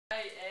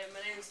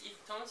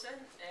name's Thompson.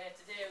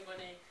 Today I'm going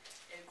to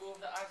go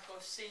over the article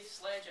safe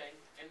sledging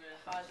and the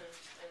hazards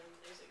and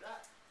things like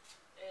that.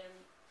 I'm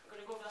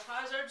going to go over the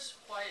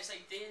hazards, why it's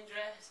like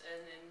dangerous,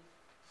 and then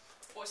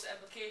what's the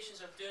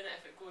implications of doing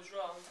it if it goes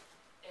wrong.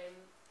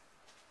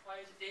 Why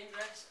is it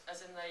dangerous?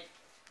 As in like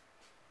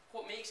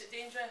what makes it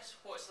dangerous,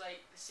 what's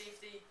like the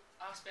safety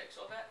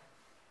aspects of it,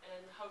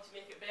 and how to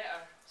make it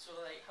better. So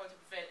like how to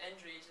prevent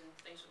injuries and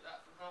things like that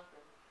from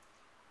happening.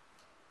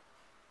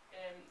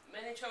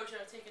 Many children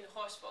are taken to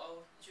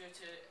hospital due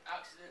to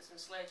accidents and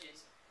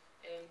sledges.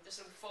 Just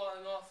them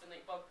falling off and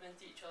like bumping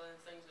into each other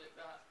and things like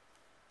that.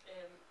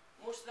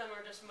 Most of them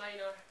are just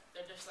minor,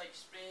 they're just like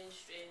sprains,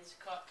 strains,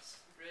 cuts,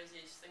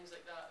 bruises, things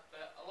like that.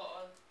 But a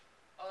lot of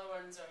other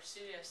ones are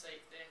serious,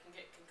 like they can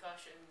get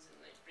concussions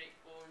and like break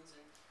bones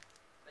and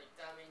like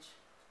damage,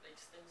 like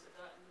things like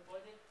that in the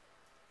body.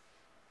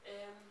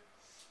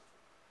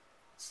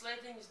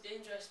 Sledding is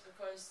dangerous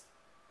because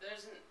there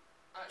isn't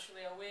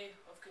actually a way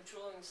of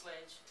controlling the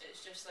sledge.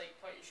 It's just like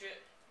point and shoot,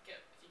 if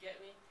you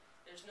get me.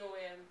 There's no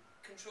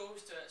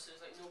controls to it, so there's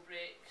like no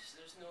brakes,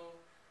 there's no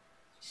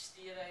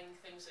steering,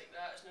 things like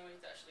that. There's no way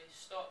to actually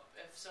stop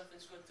if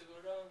something's going to go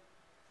wrong.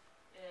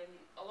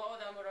 A lot of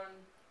them are on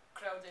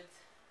crowded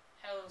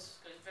hills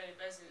because it's very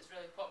busy and it's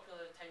really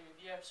popular at the time of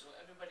year, so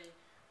everybody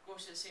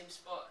goes to the same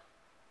spot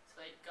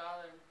to like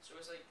gather. So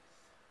it's like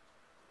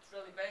it's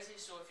really busy,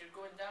 so if you're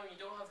going down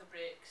you don't have the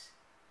brakes,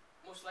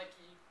 most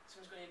likely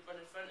someone's going to run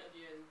in front of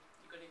you and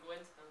you're going to go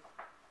into them.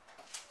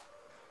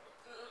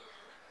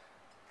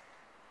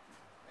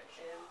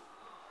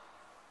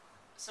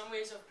 Some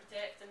ways of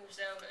protecting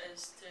yourself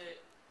is to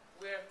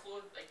wear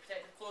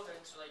protective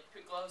clothing, so like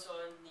put gloves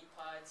on, knee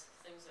pads,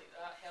 things like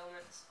that,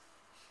 helmets.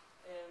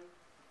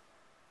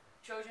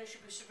 Children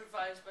should be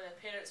supervised by their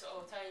parents at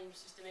all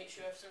times, just to make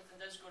sure if something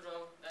does go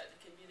wrong that they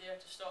can be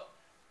there to stop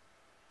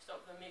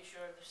them, make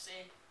sure they're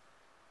safe.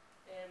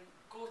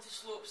 Go to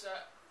slopes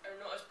that are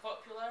not as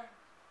popular,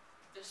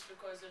 just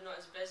because they're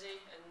not as busy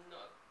and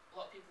not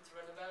a lot of people to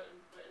run about and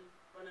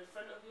run in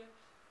front of you.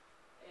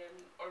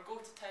 Or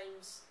go to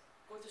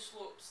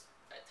slopes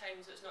at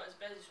times that's not as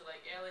busy, so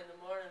like early in the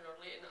morning or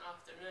late in the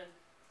afternoon.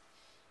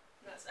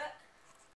 And that's it.